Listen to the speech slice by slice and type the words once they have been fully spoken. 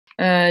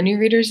New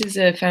Readers is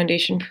a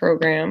foundation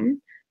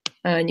program,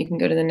 and you can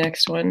go to the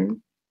next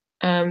one.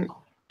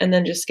 And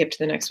then just skip to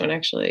the next one,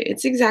 actually.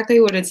 It's exactly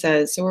what it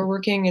says. So we're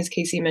working, as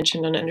Casey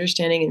mentioned, on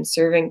understanding and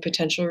serving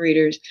potential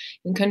readers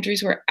in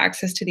countries where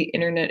access to the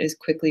internet is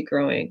quickly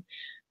growing.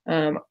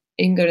 You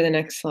can go to the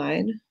next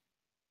slide.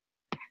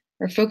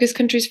 Our focus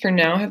countries for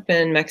now have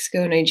been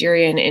Mexico,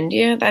 Nigeria, and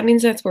India. That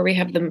means that's where we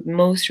have the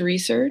most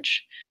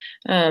research,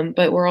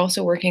 but we're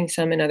also working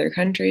some in other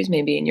countries,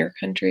 maybe in your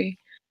country.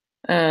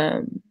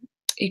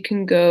 You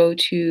can go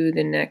to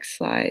the next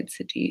slide,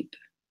 Sadeep.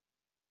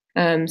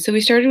 So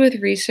we started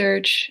with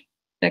research,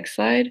 next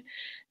slide,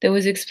 that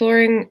was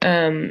exploring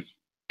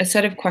a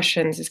set of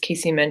questions, as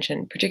Casey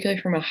mentioned,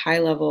 particularly from a high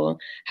level.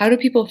 How do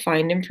people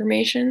find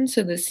information?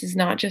 So this is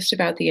not just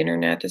about the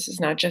internet. This is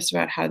not just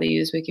about how they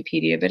use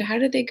Wikipedia, but how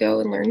do they go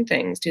and learn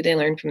things? Do they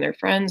learn from their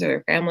friends or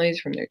their families,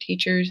 from their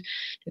teachers?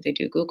 Do they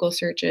do Google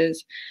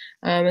searches?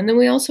 And then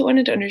we also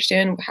wanted to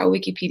understand how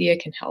Wikipedia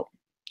can help.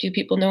 Do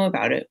people know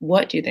about it?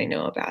 What do they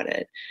know about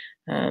it?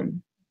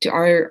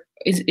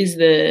 Is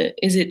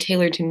it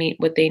tailored to meet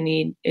what they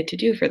need it to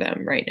do for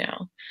them right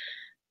now?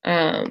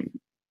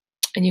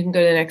 And you can go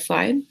to the next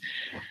slide.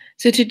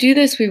 So to do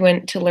this, we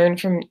went to learn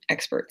from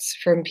experts,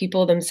 from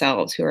people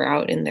themselves who are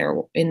out in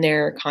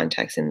their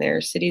context, in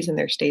their cities, in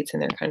their states, in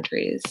their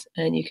countries.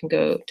 And you can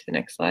go to the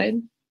next slide.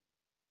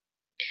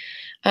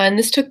 And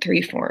this took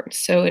 3 forms.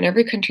 So in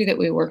every country that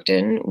we worked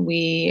in,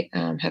 we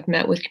have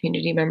met with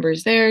community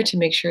members there to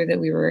make sure that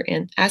we were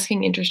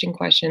asking interesting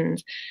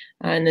questions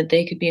and that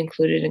they could be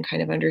included in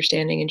kind of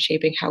understanding and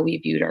shaping how we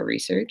viewed our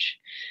research.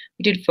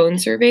 We did phone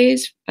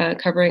surveys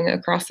covering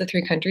across the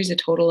 3 countries a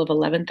total of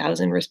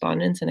 11,000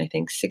 respondents in, I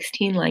think,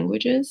 16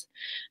 languages.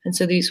 And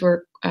so these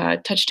were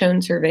touch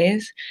tone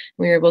surveys.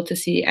 We were able to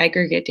see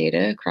aggregate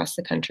data across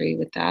the country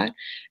with that.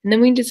 And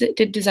then we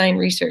did design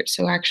research.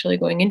 So actually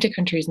going into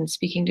countries and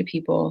speaking to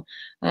people,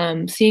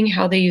 seeing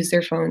how they use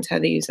their phones, how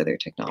they use other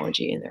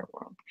technology in their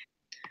world.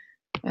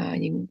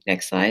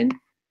 Next slide.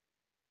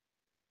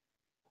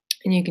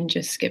 And you can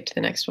just skip to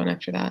the next one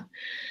after that.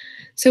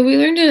 So we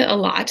learned a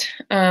lot,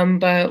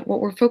 but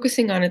what we're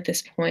focusing on at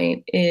this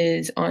point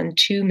is on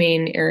 2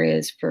 main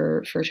areas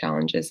for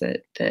challenges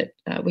that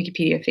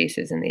Wikipedia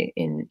faces in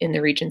the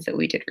regions that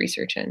we did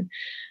research in.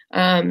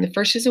 The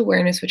first is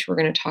awareness, which we're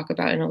going to talk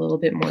about in a little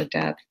bit more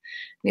depth.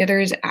 The other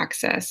is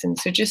access. And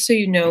so just so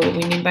you know, what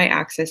we mean by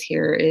access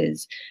here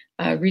is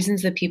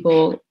reasons that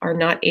people are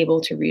not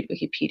able to read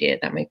Wikipedia.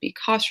 That might be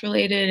cost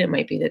related. It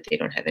might be that they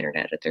don't have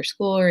internet at their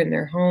school or in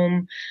their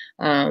home,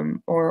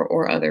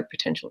 or other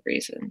potential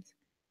reasons.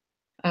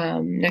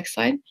 Next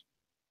slide.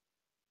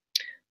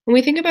 When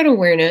we think about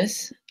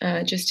awareness,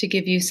 just to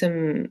give you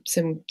some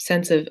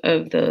sense of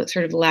the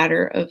sort of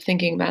ladder of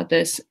thinking about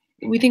this,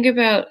 we think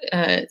about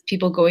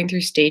people going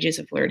through stages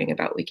of learning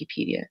about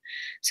Wikipedia.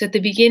 So at the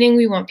beginning,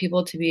 we want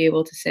people to be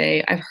able to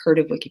say, I've heard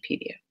of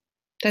Wikipedia.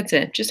 That's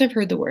it, just I've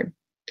heard the word.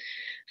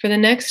 For the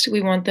next,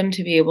 we want them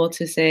to be able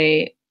to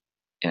say,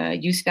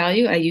 use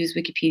value, I use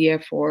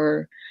Wikipedia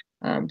for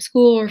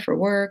school or for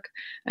work,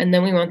 and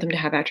then we want them to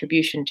have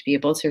attribution to be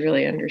able to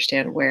really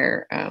understand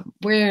where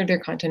their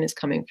content is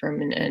coming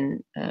from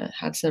and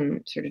have some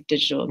sort of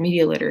digital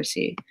media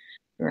literacy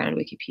around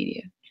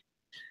Wikipedia.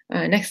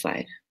 Next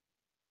slide.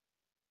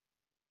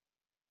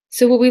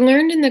 So what we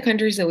learned in the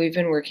countries that we've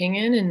been working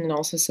in, and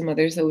also some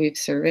others that we've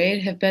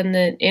surveyed, have been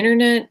that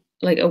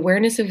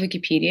awareness of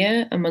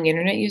Wikipedia among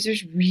internet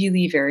users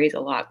really varies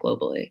a lot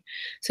globally.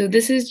 So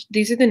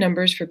these are the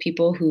numbers for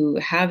people who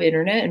have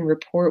internet and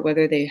report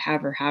whether they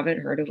have or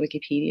haven't heard of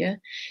Wikipedia.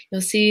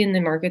 You'll see in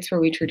the markets where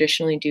we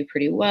traditionally do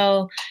pretty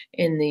well,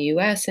 in the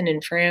US and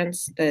in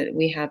France, that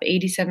we have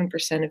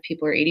 87% of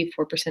people or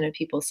 84% of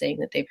people saying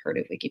that they've heard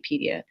of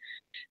Wikipedia.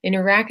 In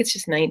Iraq, it's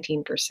just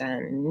 19%.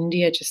 In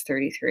India, just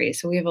 33%.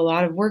 So we have a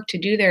lot of work to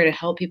do there to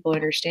help people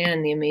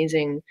understand the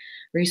amazing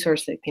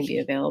resource that can be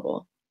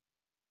available.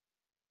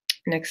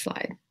 Next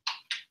slide.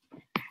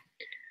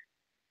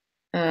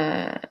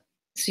 So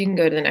you can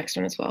go to the next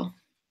one as well.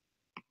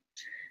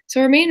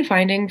 So our main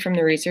finding from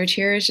the research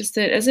here is just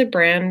that as a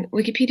brand,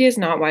 Wikipedia is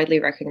not widely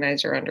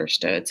recognized or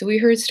understood. So we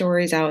heard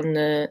stories out in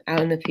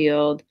the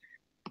field.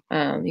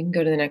 You can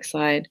go to the next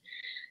slide.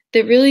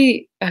 That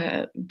really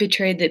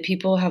betrayed that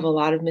people have a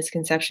lot of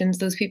misconceptions.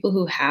 Those people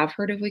who have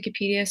heard of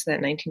Wikipedia, so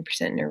that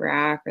 19% in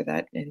Iraq or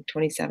that I think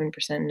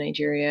 27% in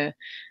Nigeria,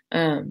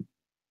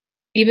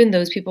 even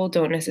those people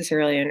don't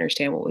necessarily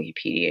understand what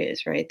Wikipedia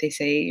is, right? They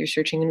say you're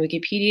searching in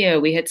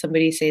Wikipedia. We had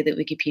somebody say that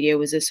Wikipedia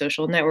was a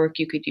social network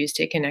you could use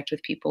to connect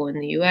with people in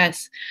the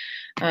US.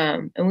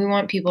 And we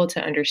want people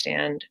to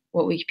understand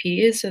what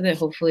Wikipedia is so that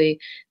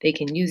hopefully they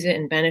can use it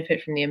and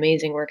benefit from the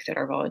amazing work that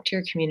our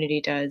volunteer community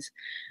does,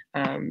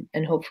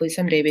 and hopefully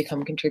someday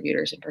become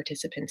contributors and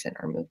participants in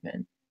our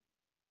movement.